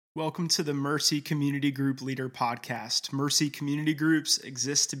Welcome to the Mercy Community Group Leader Podcast. Mercy Community Groups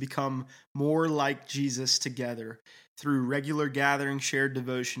exist to become more like Jesus together through regular gathering, shared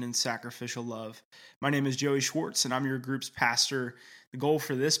devotion, and sacrificial love. My name is Joey Schwartz, and I'm your group's pastor. The goal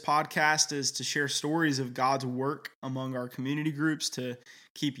for this podcast is to share stories of God's work among our community groups to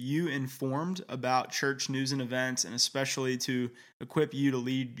keep you informed about church news and events, and especially to equip you to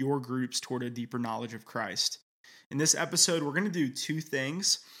lead your groups toward a deeper knowledge of Christ. In this episode, we're going to do two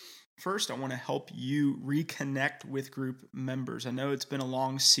things. First, I want to help you reconnect with group members. I know it's been a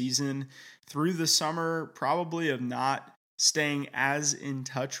long season through the summer, probably of not staying as in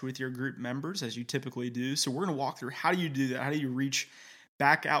touch with your group members as you typically do. So we're going to walk through how do you do that? How do you reach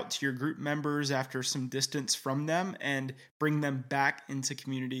back out to your group members after some distance from them and bring them back into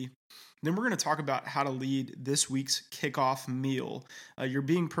community? Then we're going to talk about how to lead this week's kickoff meal. You're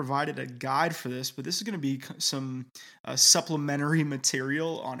being provided a guide for this, but this is going to be some supplementary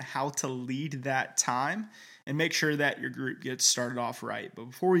material on how to lead that time and make sure that your group gets started off right. But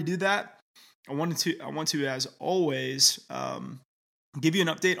before we do that, I want to, as always, give you an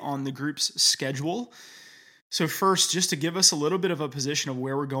update on the group's schedule. So first, just to give us a little bit of a position of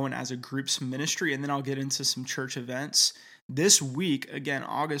where we're going as a group's ministry, and then I'll get into some church events. This week, again,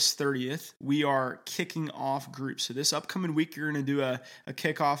 August 30th, we are kicking off groups. So this upcoming week, you're going to do a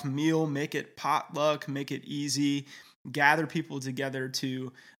kickoff meal, make it potluck, make it easy, gather people together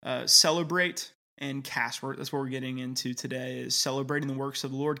to celebrate and cast. That's what we're getting into today, is celebrating the works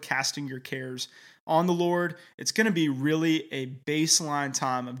of the Lord, casting your cares on the Lord. It's going to be really a baseline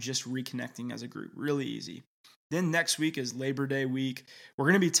time of just reconnecting as a group, really easy. Then next week is Labor Day week. We're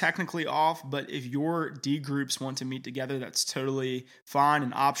going to be technically off, but if your D groups want to meet together, that's totally fine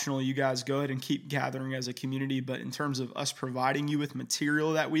and optional. You guys go ahead and keep gathering as a community. But in terms of us providing you with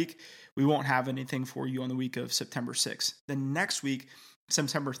material that week, we won't have anything for you on the week of September 6th. The next week,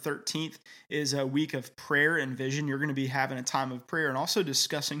 September 13th, is a week of prayer and vision. You're going to be having a time of prayer and also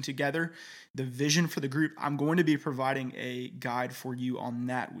discussing together the vision for the group. I'm going to be providing a guide for you on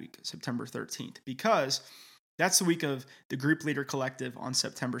that week, September 13th, because that's the week of the Group Leader Collective on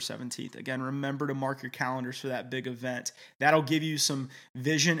September 17th. Again, remember to mark your calendars for that big event. That'll give you some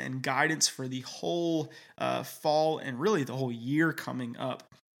vision and guidance for the whole fall and really the whole year coming up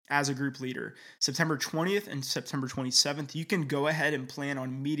as a group leader. September 20th and September 27th, you can go ahead and plan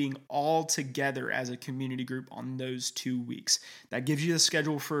on meeting all together as a community group on those 2 weeks. That gives you the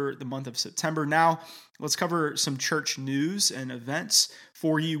schedule for the month of September. Now, let's cover some church news and events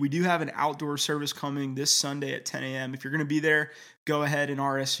for you. We do have an outdoor service coming this Sunday at 10 a.m. If you're going to be there, go ahead and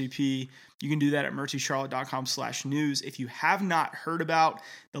RSVP. You can do that at mercycharlotte.com/news. If you have not heard about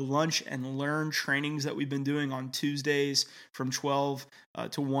the Lunch and Learn trainings that we've been doing on Tuesdays from 12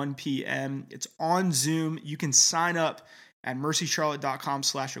 to 1 p.m., it's on Zoom. You can sign up at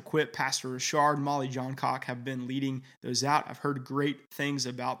mercycharlotte.com/equip. Pastor Richard and Molly Johncock have been leading those out. I've heard great things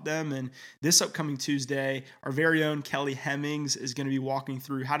about them. And this upcoming Tuesday, our very own Kelly Hemmings is going to be walking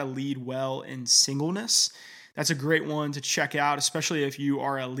through how to lead well in singleness. That's a great one to check out, especially if you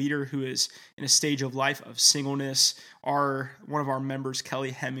are a leader who is in a stage of life of singleness. One of our members,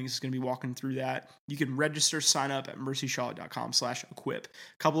 Kelly Hemmings, is going to be walking through that. You can register, sign up at mercycharlotte.com/equip. A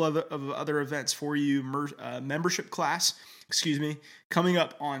couple of other events for you. Membership class, coming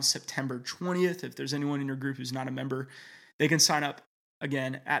up on September 20th. If there's anyone in your group who's not a member, they can sign up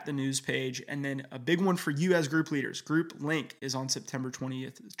again at the news page. And then a big one for you as group leaders. Group Link is on September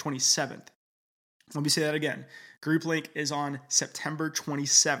 27th. Let me say that again. Group Link is on September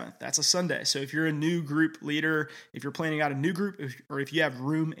 27th. That's a Sunday. So if you're a new group leader, if you're planning out a new group, or if you have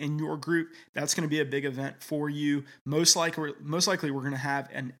room in your group, that's going to be a big event for you. Most likely we're going to have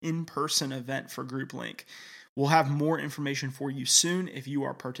an in-person event for Group Link. We'll have more information for you soon if you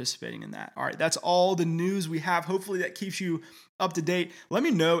are participating in that. All right, that's all the news we have. Hopefully that keeps you up to date. Let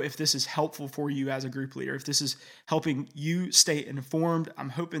me know if this is helpful for you as a group leader, if this is helping you stay informed. I'm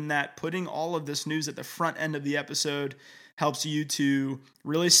hoping that putting all of this news at the front end of the episode helps you to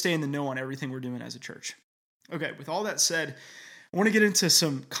really stay in the know on everything we're doing as a church. Okay, with all that said, I want to get into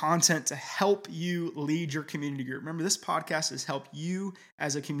some content to help you lead your community group. Remember, this podcast has helped you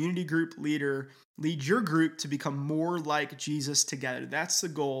as a community group leader lead your group to become more like Jesus together. That's the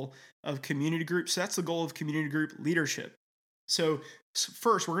goal of community groups. That's the goal of community group leadership. So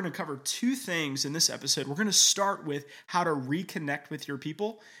first, we're going to cover two things in this episode. We're going to start with how to reconnect with your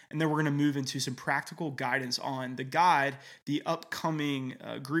people, and then we're going to move into some practical guidance on the upcoming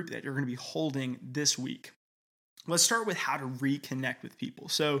group that you're going to be holding this week. Let's start with how to reconnect with people.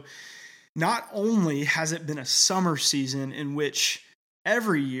 So not only has it been a summer season in which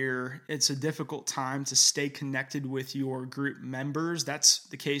Every year, it's a difficult time to stay connected with your group members. That's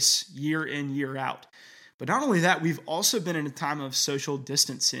the case year in, year out. But not only that, we've also been in a time of social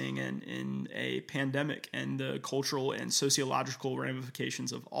distancing and in a pandemic and the cultural and sociological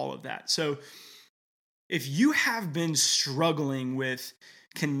ramifications of all of that. So if you have been struggling with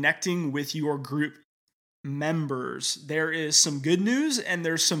connecting with your group members, there is some good news and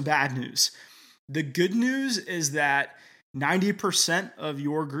there's some bad news. The good news is that 90% of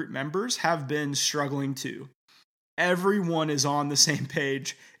your group members have been struggling too. Everyone is on the same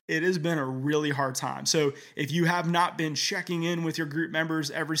page. It has been a really hard time. So if you have not been checking in with your group members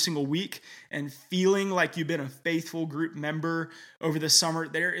every single week and feeling like you've been a faithful group member over the summer,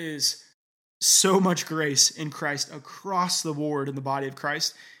 there is so much grace in Christ across the board in the body of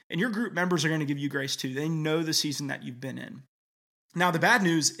Christ. And your group members are going to give you grace too. They know the season that you've been in. Now, the bad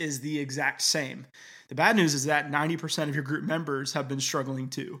news is the exact same. The bad news is that 90% of your group members have been struggling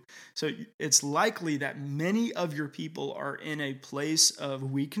too. So it's likely that many of your people are in a place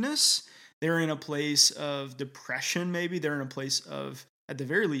of weakness. They're in a place of depression, maybe. They're in a place of, at the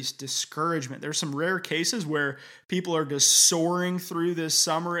very least, discouragement. There's some rare cases where people are just soaring through this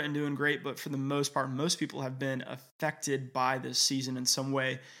summer and doing great, but for the most part, most people have been affected by this season in some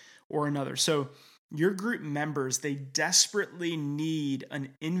way or another. So your group members, they desperately need an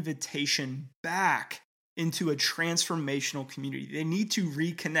invitation back into a transformational community. They need to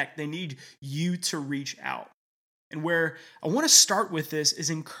reconnect. They need you to reach out. And where I want to start with this is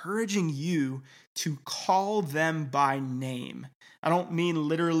encouraging you to call them by name. I don't mean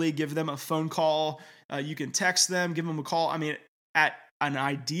literally give them a phone call. You can text them, give them a call. I mean, at an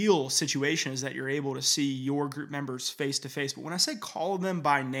ideal situation is that you're able to see your group members face to face. But when I say call them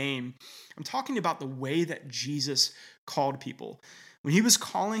by name, I'm talking about the way that Jesus called people. When he was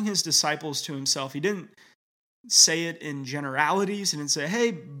calling his disciples to himself, he didn't say it in generalities. He didn't say,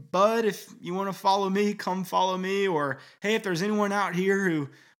 hey, bud, if you want to follow me, come follow me. Or, hey, if there's anyone out here who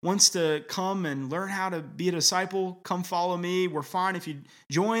wants to come and learn how to be a disciple, come follow me. We're fine if you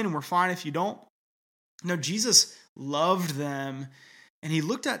join and we're fine if you don't. No, Jesus loved them. And he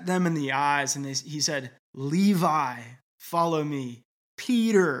looked at them in the eyes and he said, Levi, follow me.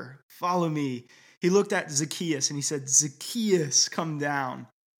 Peter, follow me. He looked at Zacchaeus and he said, Zacchaeus, come down.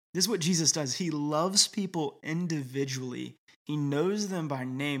 This is what Jesus does. He loves people individually. He knows them by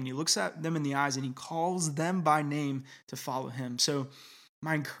name. And he looks at them in the eyes and he calls them by name to follow him. So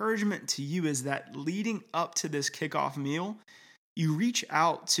my encouragement to you is that leading up to this kickoff meal, you reach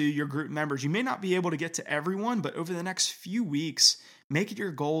out to your group members. You may not be able to get to everyone, but over the next few weeks, make it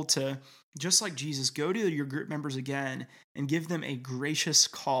your goal to, just like Jesus, go to your group members again and give them a gracious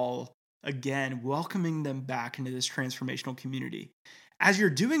call again, welcoming them back into this transformational community. As you're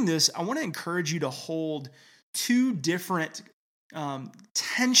doing this, I want to encourage you to hold two different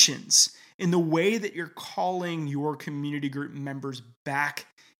tensions in the way that you're calling your community group members back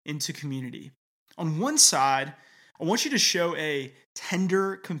into community. On one side, I want you to show a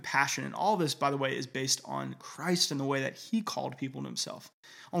tender compassion. And all this, by the way, is based on Christ and the way that he called people to himself.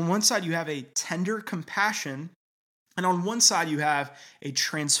 On one side, you have a tender compassion. And on one side, you have a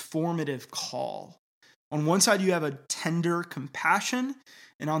transformative call. On one side, you have a tender compassion.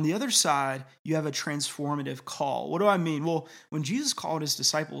 And on the other side, you have a transformative call. What do I mean? Well, when Jesus called his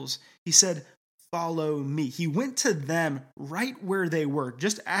disciples, he said, follow me. He went to them right where they were,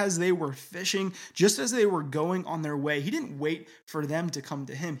 just as they were fishing, just as they were going on their way. He didn't wait for them to come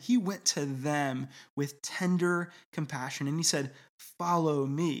to him. He went to them with tender compassion and he said, follow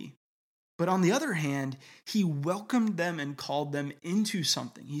me. But on the other hand, he welcomed them and called them into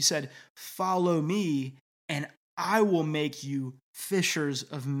something. He said, follow me and I will make you fishers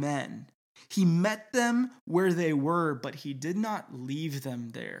of men. He met them where they were, but he did not leave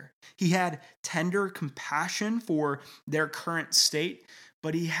them there. He had tender compassion for their current state,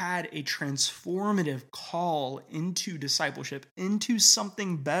 but he had a transformative call into discipleship, into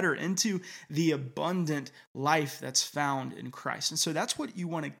something better, into the abundant life that's found in Christ. And so that's what you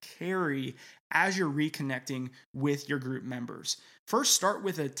want to carry as you're reconnecting with your group members. First, start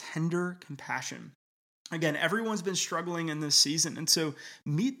with a tender compassion. Again, everyone's been struggling in this season, and so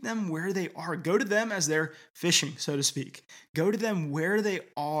meet them where they are. Go to them as they're fishing, so to speak. Go to them where they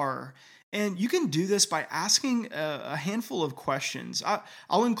are. And you can do this by asking a handful of questions.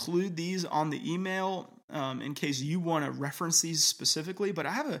 I'll include these on the email in case you want to reference these specifically, but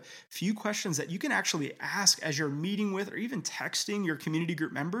I have a few questions that you can actually ask as you're meeting with or even texting your community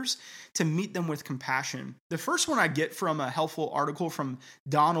group members to meet them with compassion. The first one I get from a helpful article from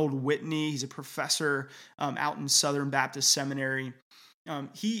Donald Whitney. He's a professor out in Southern Baptist Seminary.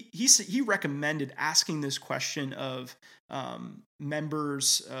 He recommended asking this question of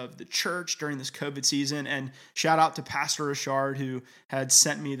members of the church during this COVID season. And shout out to Pastor Richard, who had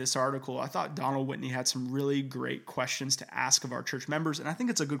sent me this article. I thought Donald Whitney had some really great questions to ask of our church members. And I think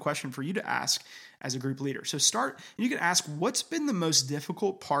it's a good question for you to ask as a group leader. So you can ask, what's been the most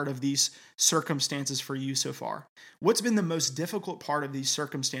difficult part of these circumstances for you so far? What's been the most difficult part of these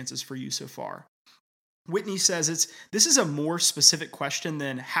circumstances for you so far? Whitney says this is a more specific question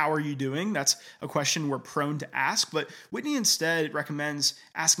than how are you doing? That's a question we're prone to ask, but Whitney instead recommends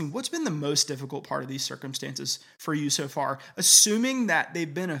asking what's been the most difficult part of these circumstances for you so far, assuming that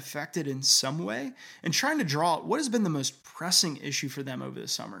they've been affected in some way and trying to draw out what has been the most pressing issue for them over the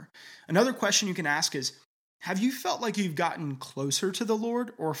summer. Another question you can ask is, have you felt like you've gotten closer to the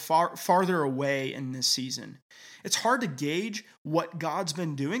Lord or farther away in this season? It's hard to gauge what God's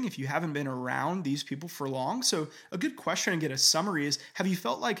been doing if you haven't been around these people for long. So a good question to get a summary is, have you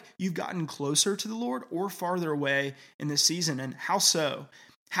felt like you've gotten closer to the Lord or farther away in this season? And how so?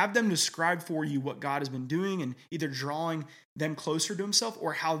 Have them describe for you what God has been doing and either drawing them closer to himself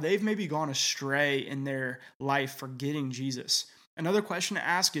or how they've maybe gone astray in their life forgetting Jesus. Another question to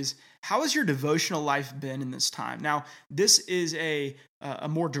ask is, how has your devotional life been in this time? Now, this is a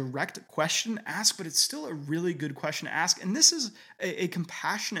more direct question to ask, but it's still a really good question to ask. And this is a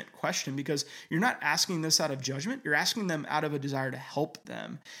compassionate question because you're not asking this out of judgment. You're asking them out of a desire to help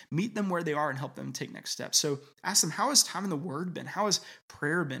them, meet them where they are and help them take next steps. So ask them, how has time in the Word been? How has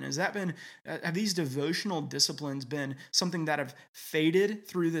prayer been? Have these devotional disciplines been something that have faded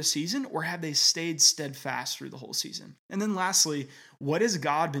through the season, or have they stayed steadfast through the whole season? And then lastly, what has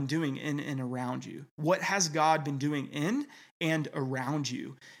God been doing in and around you? What has God been doing in and around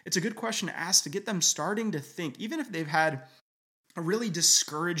you? It's a good question to ask to get them starting to think, even if they've had a really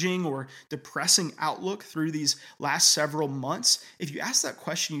discouraging or depressing outlook through these last several months. If you ask that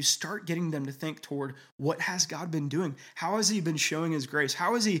question, you start getting them to think toward, what has God been doing? How has he been showing his grace?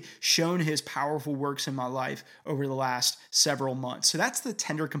 How has he shown his powerful works in my life over the last several months? So that's the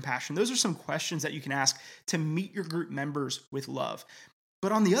tender compassion. Those are some questions that you can ask to meet your group members with love.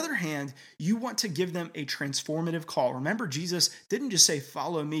 But on the other hand, you want to give them a transformative call. Remember, Jesus didn't just say,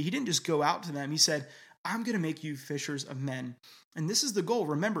 follow me. He didn't just go out to them. He said, I'm going to make you fishers of men. And this is the goal,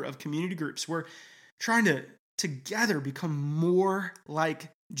 remember, of community groups. We're trying to together become more like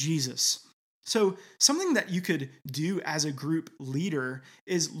Jesus. So something that you could do as a group leader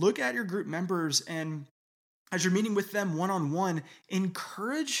is look at your group members and as you're meeting with them one-on-one,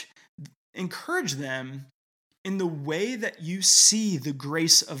 encourage them in the way that you see the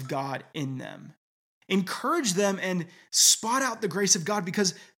grace of God in them. Encourage them and spot out the grace of God,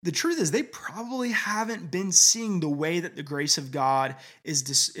 because the truth is they probably haven't been seeing the way that the grace of God is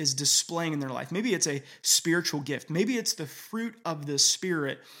displaying in their life. Maybe it's a spiritual gift. Maybe it's the fruit of the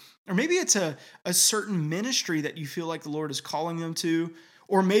Spirit. Or maybe it's a certain ministry that you feel like the Lord is calling them to.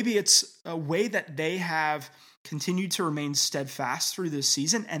 Or maybe it's a way that they have continued to remain steadfast through this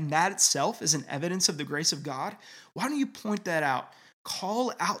season, and that itself is an evidence of the grace of God. Why don't you point that out?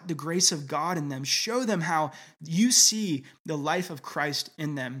 Call out the grace of God in them. Show them how you see the life of Christ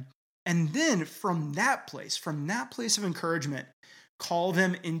in them. And then from that place of encouragement, call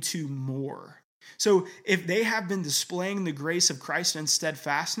them into more. So if they have been displaying the grace of Christ and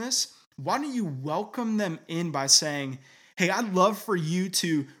steadfastness, why don't you welcome them in by saying, hey, I'd love for you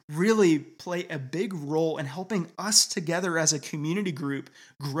to really play a big role in helping us together as a community group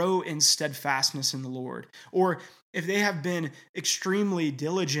grow in steadfastness in the Lord. Or if they have been extremely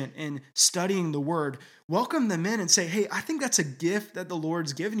diligent in studying the Word, welcome them in and say, hey, I think that's a gift that the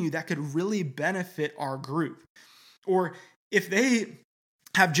Lord's given you that could really benefit our group. Or if they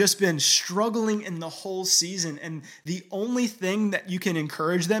have just been struggling in the whole season, and the only thing that you can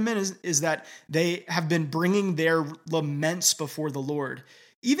encourage them in is that they have been bringing their laments before the Lord.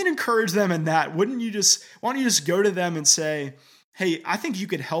 Even encourage them in that. Why don't you just go to them and say, hey, I think you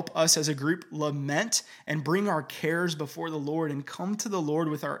could help us as a group lament and bring our cares before the Lord and come to the Lord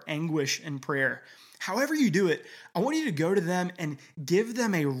with our anguish and prayer. However you do it, I want you to go to them and give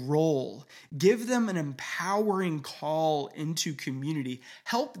them a role. Give them an empowering call into community.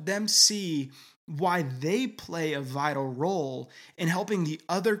 Help them see why they play a vital role in helping the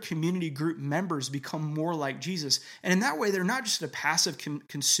other community group members become more like Jesus. And in that way, they're not just a passive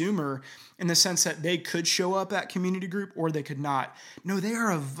consumer in the sense that they could show up at community group or they could not. No, they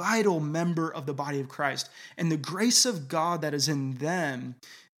are a vital member of the body of Christ. And the grace of God that is in them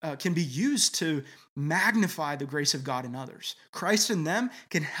can be used to magnify the grace of God in others. Christ in them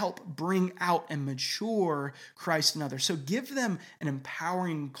can help bring out and mature Christ in others. So give them an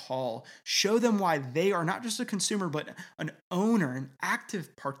empowering call. Show them why they are not just a consumer, but an owner, an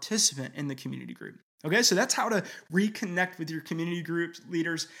active participant in the community group. Okay, so that's how to reconnect with your community group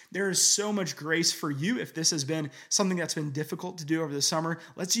leaders. There is so much grace for you if this has been something that's been difficult to do over the summer.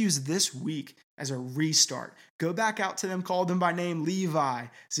 Let's use this week as a restart. Go back out to them, call them by name, Levi,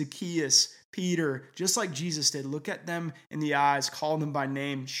 Zacchaeus, Peter, just like Jesus did. Look at them in the eyes, call them by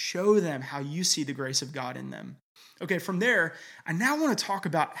name, show them how you see the grace of God in them. Okay, from there, I now want to talk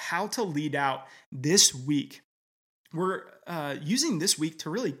about how to lead out this week. We're using this week to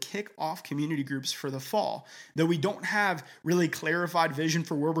really kick off community groups for the fall. Though we don't have really clarified vision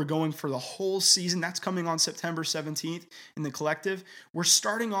for where we're going for the whole season, that's coming on September 17th in the collective. We're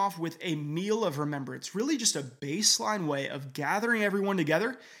starting off with a meal of remembrance, really just a baseline way of gathering everyone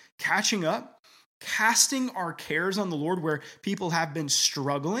together, catching up, casting our cares on the Lord where people have been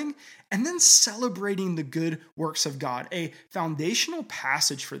struggling, and then celebrating the good works of God. A foundational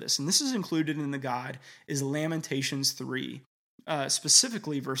passage for this, and this is included in the guide, is Lamentations 3,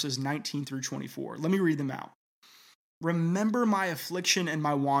 specifically verses 19 through 24. Let me read them out. Remember my affliction and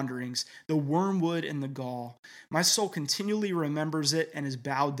my wanderings, the wormwood and the gall. My soul continually remembers it and is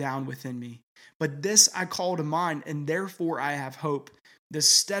bowed down within me. But this I call to mind, and therefore I have hope. The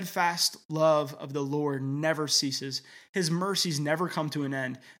steadfast love of the Lord never ceases. His mercies never come to an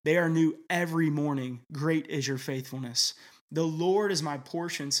end. They are new every morning. Great is your faithfulness. The Lord is my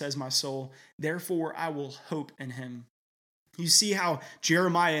portion, says my soul. Therefore, I will hope in him. You see how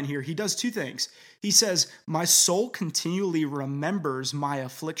Jeremiah in here, he does two things. He says, my soul continually remembers my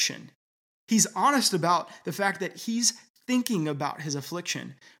affliction. He's honest about the fact that he's thinking about his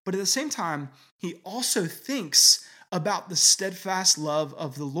affliction. But at the same time, he also thinks about the steadfast love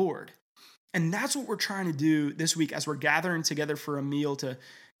of the Lord. And that's what we're trying to do this week as we're gathering together for a meal to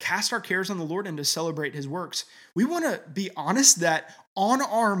cast our cares on the Lord and to celebrate his works. We want to be honest that on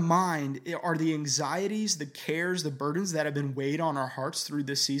our mind are the anxieties, the cares, the burdens that have been weighed on our hearts through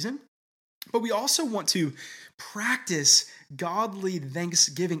this season. But we also want to practice godly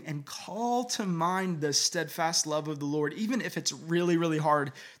thanksgiving and call to mind the steadfast love of the Lord, even if it's really, really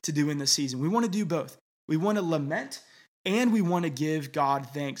hard to do in this season. We want to do both. We want to lament and we want to give God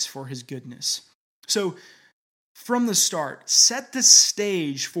thanks for his goodness. So from the start, set the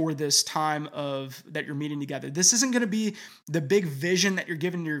stage for this time of that you're meeting together. This isn't going to be the big vision that you're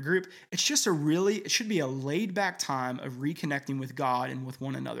giving to your group. It's just it should be a laid back time of reconnecting with God and with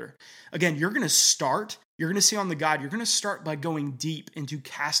one another. Again, you're going to see on the guide, you're going to start by going deep into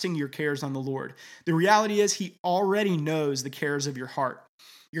casting your cares on the Lord. The reality is he already knows the cares of your heart.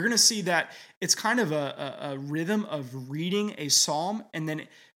 You're going to see that it's kind of a rhythm of reading a psalm and then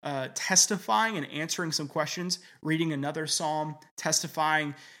testifying and answering some questions, reading another psalm,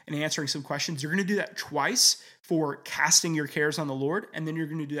 testifying and answering some questions. You're going to do that twice for casting your cares on the Lord, and then you're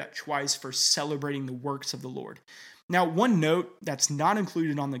going to do that twice for celebrating the works of the Lord. Now, one note that's not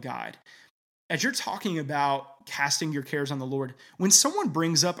included on the guide, as you're talking about casting your cares on the Lord, when someone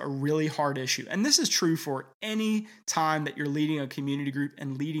brings up a really hard issue, and this is true for any time that you're leading a community group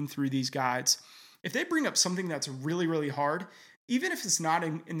and leading through these guides, if they bring up something that's really, really hard, even if it's not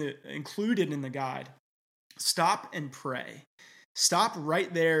included in the guide, stop and pray. Stop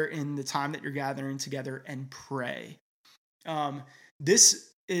right there in the time that you're gathering together and pray.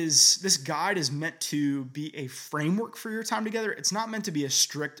 This guide is meant to be a framework for your time together. It's not meant to be a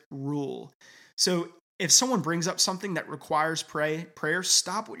strict rule. So if someone brings up something that requires prayer,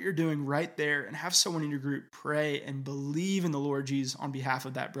 stop what you're doing right there and have someone in your group pray and believe in the Lord Jesus on behalf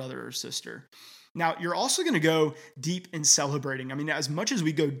of that brother or sister. Now, you're also going to go deep in celebrating. I mean, as much as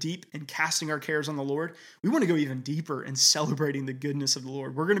we go deep in casting our cares on the Lord, we want to go even deeper in celebrating the goodness of the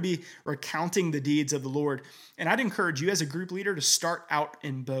Lord. We're going to be recounting the deeds of the Lord. And I'd encourage you as a group leader to start out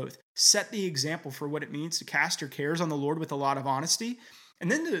in both. Set the example for what it means to cast your cares on the Lord with a lot of honesty,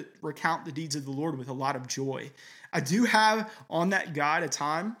 and then to recount the deeds of the Lord with a lot of joy. I do have on that guide a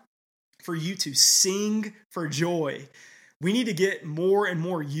time for you to sing for joy. We need to get more and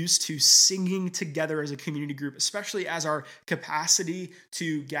more used to singing together as a community group, especially as our capacity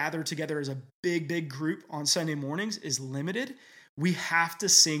to gather together as a big, big group on Sunday mornings is limited. We have to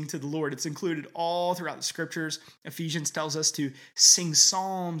sing to the Lord. It's included all throughout the scriptures. Ephesians tells us to sing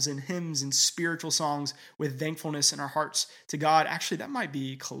psalms and hymns and spiritual songs with thankfulness in our hearts to God. Actually, that might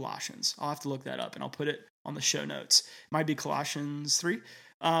be Colossians. I'll have to look that up and I'll put it on the show notes. It might be Colossians 3.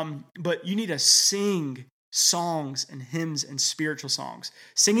 But you need to sing songs and hymns and spiritual songs.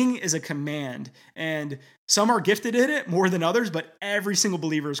 Singing is a command, and some are gifted in it more than others, but every single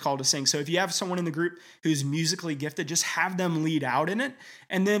believer is called to sing. So if you have someone in the group who's musically gifted, just have them lead out in it.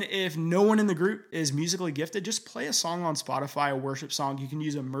 And then if no one in the group is musically gifted, just play a song on Spotify, a worship song. You can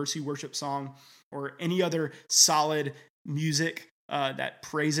use a mercy worship song or any other solid music that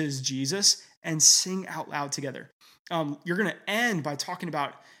praises Jesus, and sing out loud together. You're going to end by talking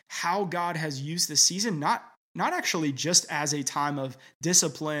about how God has used this season, not actually just as a time of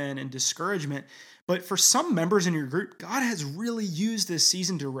discipline and discouragement, but for some members in your group, God has really used this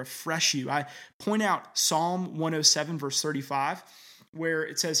season to refresh you. I point out Psalm 107, verse 35, where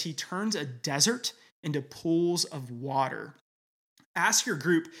it says, He turns a desert into pools of water. Ask your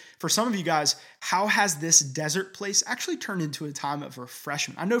group, for some of you guys, how has this desert place actually turned into a time of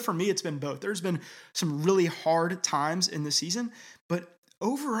refreshment? I know for me, it's been both. There's been some really hard times in the season, but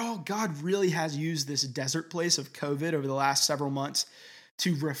overall, God really has used this desert place of COVID over the last several months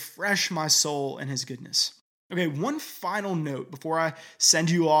to refresh my soul in His goodness. Okay, one final note before I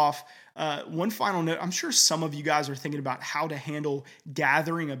send you off. One final note. I'm sure some of you guys are thinking about how to handle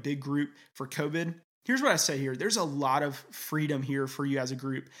gathering a big group for COVID. Here's what I say here. There's a lot of freedom here for you as a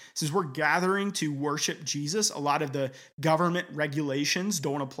group. Since we're gathering to worship Jesus, a lot of the government regulations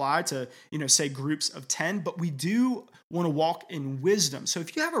don't apply to, say groups of 10, but we do want to walk in wisdom. So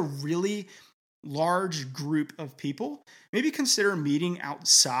if you have a really large group of people, maybe consider meeting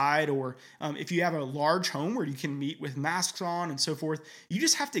outside, or if you have a large home where you can meet with masks on and so forth, you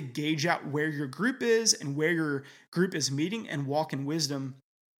just have to gauge out where your group is and where your group is meeting and walk in wisdom.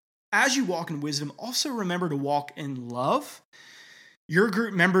 As you walk in wisdom, also remember to walk in love. Your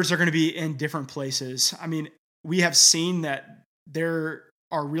group members are going to be in different places. I mean, we have seen that there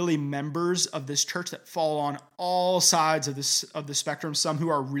are really members of this church that fall on all sides of the spectrum. Some who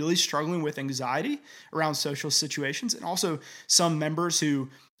are really struggling with anxiety around social situations, and also some members who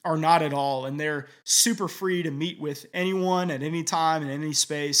are not at all, and they're super free to meet with anyone at any time in any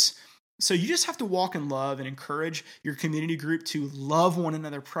space. So you just have to walk in love and encourage your community group to love one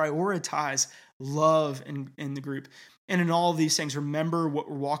another, prioritize love in the group. And in all of these things, remember what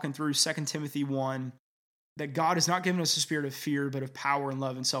we're walking through, 2 Timothy 1, that God has not given us a spirit of fear, but of power and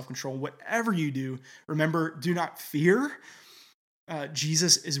love and self-control. Whatever you do, remember, do not fear.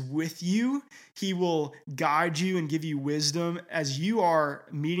 Jesus is with you. He will guide you and give you wisdom. As you are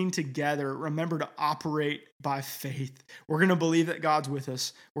meeting together, remember to operate by faith. We're going to believe that God's with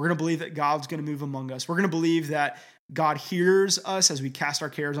us. We're going to believe that God's going to move among us. We're going to believe that God hears us as we cast our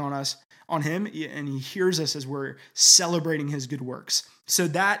cares on Him, and He hears us as we're celebrating His good works. So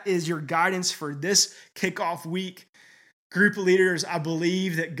that is your guidance for this kickoff week. Group leaders, I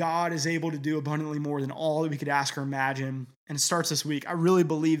believe that God is able to do abundantly more than all that we could ask or imagine. And it starts this week. I really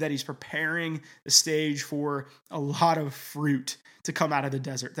believe that He's preparing the stage for a lot of fruit to come out of the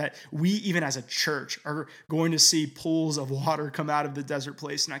desert, that we, even as a church, are going to see pools of water come out of the desert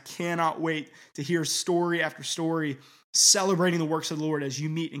place. And I cannot wait to hear story after story celebrating the works of the Lord as you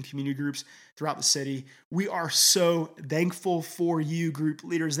meet in community groups throughout the city. We are so thankful for you, group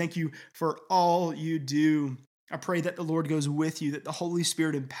leaders. Thank you for all you do. I pray that the Lord goes with you, that the Holy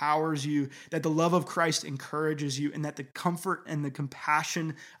Spirit empowers you, that the love of Christ encourages you, and that the comfort and the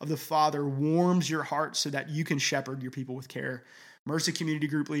compassion of the Father warms your heart so that you can shepherd your people with care. Mercy Community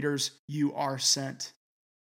Group leaders, you are sent.